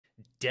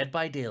Dead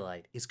by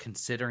Daylight is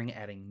considering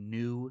adding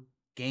new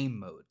game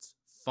modes,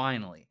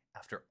 finally,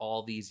 after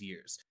all these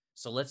years.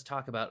 So let's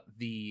talk about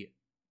the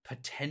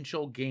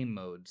potential game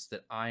modes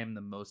that I am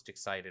the most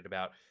excited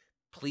about.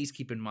 Please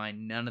keep in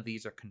mind, none of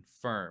these are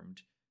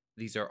confirmed.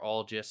 These are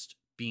all just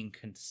being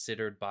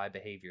considered by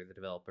Behavior, the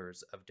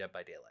developers of Dead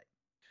by Daylight.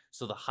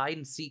 So the hide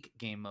and seek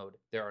game mode,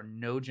 there are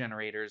no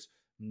generators,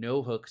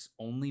 no hooks,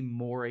 only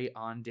moray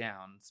on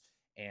downs.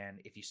 And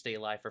if you stay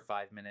alive for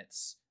 5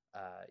 minutes,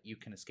 you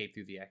can escape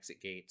through the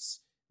exit gates.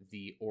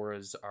 The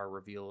auras are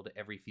revealed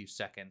every few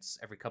seconds,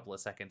 every couple of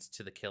seconds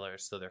to the killer,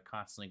 so they're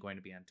constantly going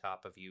to be on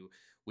top of you,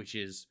 which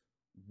is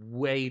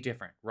way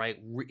different, right?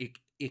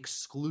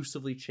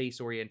 Exclusively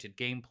chase-oriented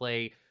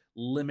gameplay,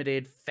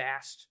 limited,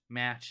 fast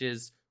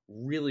matches,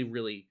 really,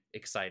 really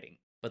exciting.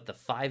 But the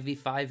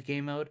 5v5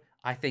 game mode,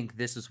 I think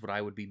this is what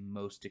I would be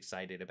most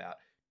excited about.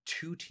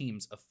 2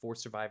 teams of 4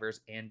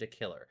 survivors and a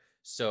killer.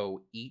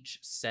 So each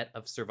set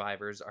of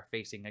survivors are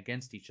facing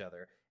against each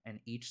other, and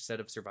each set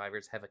of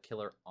survivors have a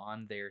killer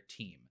on their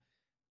team,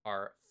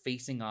 are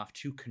facing off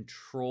to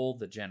control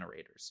the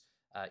generators.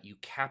 You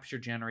capture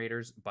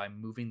generators by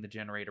moving the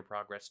generator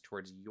progress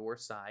towards your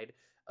side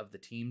of the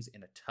teams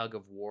in a tug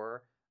of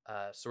war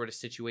sort of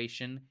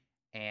situation,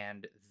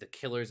 and the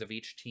killers of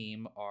each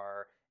team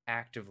are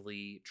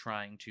actively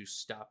trying to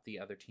stop the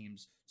other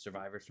team's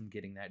survivors from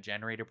getting that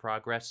generator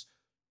progress.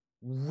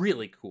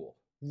 Really cool.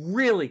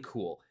 Really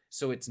cool.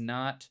 So it's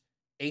not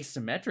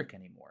asymmetric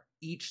anymore.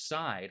 Each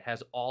side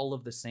has all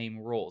of the same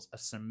roles. A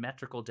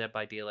symmetrical Dead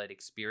by Daylight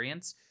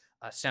experience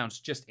sounds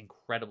just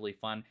incredibly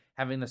fun.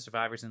 Having the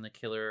survivors and the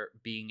killer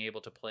being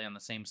able to play on the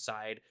same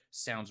side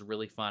sounds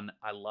really fun.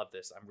 I love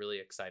this. I'm really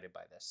excited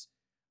by this.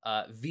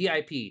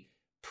 VIP,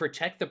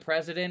 protect the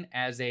president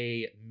as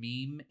a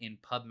meme in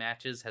pub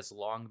matches has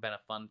long been a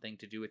fun thing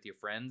to do with your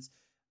friends.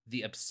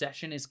 The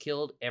obsession is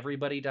killed,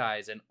 everybody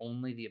dies, and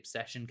only the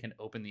obsession can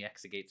open the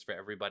exit gates for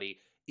everybody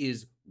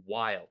is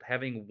wild.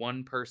 Having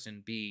one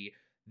person be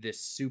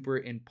this super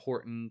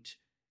important,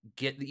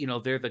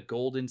 they're the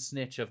golden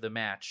snitch of the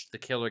match, the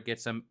killer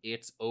gets them,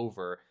 it's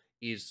over,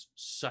 is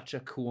such a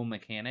cool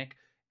mechanic.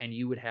 And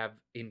you would have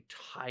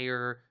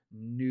entire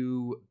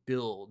new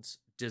builds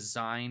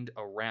designed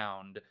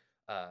around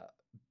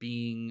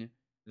being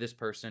this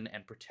person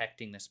and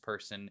protecting this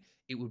person.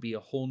 It would be a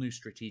whole new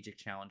strategic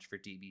challenge for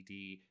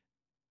DBD.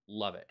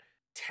 Love it.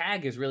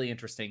 Tag is really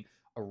interesting.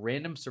 A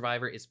random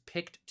survivor is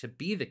picked to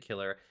be the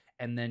killer,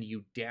 and then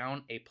you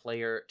down a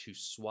player to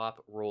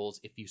swap roles.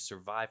 If you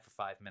survive for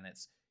 5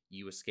 minutes,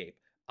 you escape.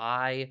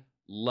 I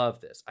love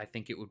this. I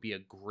think it would be a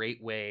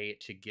great way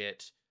to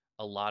get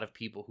a lot of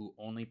people who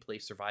only play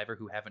survivor,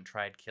 who haven't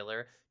tried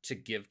killer, to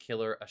give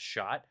killer a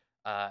shot.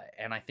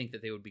 And I think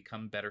that they would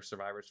become better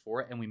survivors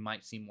for it, and we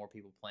might see more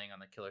people playing on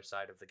the killer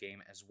side of the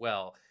game as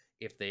well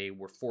if they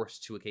were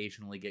forced to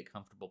occasionally get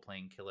comfortable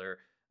playing killer.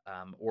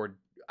 Or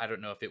I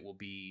don't know if it will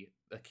be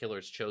a killer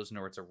is chosen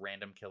or it's a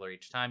random killer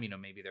each time.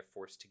 Maybe they're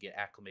forced to get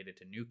acclimated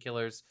to new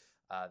killers.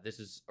 This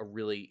is a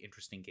really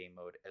interesting game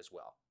mode as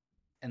well.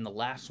 And the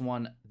last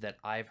one that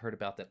I've heard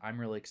about that I'm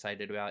really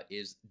excited about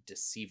is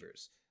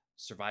Deceivers.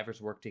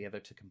 Survivors work together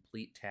to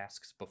complete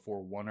tasks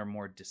before one or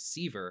more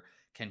deceiver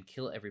can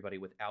kill everybody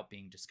without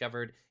being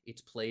discovered.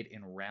 It's played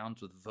in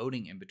rounds with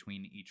voting in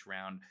between each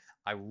round.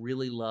 I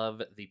really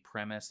love the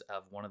premise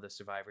of one of the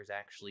survivors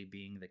actually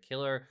being the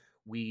killer.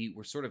 We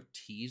were sort of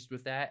teased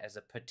with that as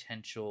a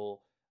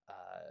potential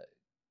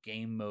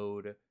game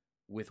mode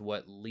with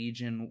what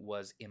Legion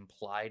was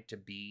implied to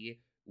be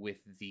with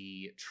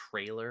the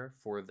trailer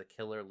for the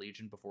killer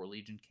Legion before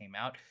Legion came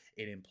out.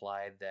 It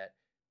implied that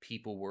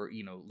people were,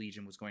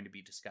 Legion was going to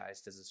be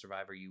disguised as a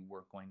survivor. You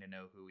weren't going to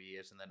know who he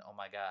is. And then, oh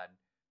my God,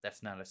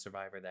 that's not a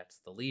survivor. That's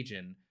the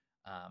Legion.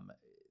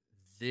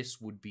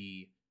 This would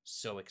be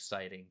so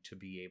exciting to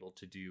be able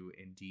to do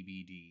in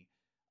DBD.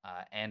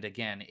 And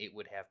again, it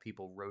would have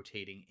people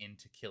rotating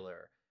into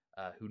killer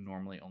who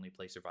normally only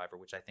play survivor,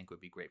 which I think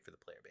would be great for the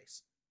player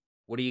base.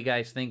 What do you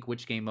guys think?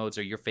 Which game modes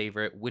are your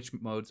favorite? Which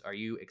modes are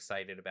you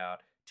excited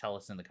about? Tell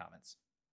us in the comments.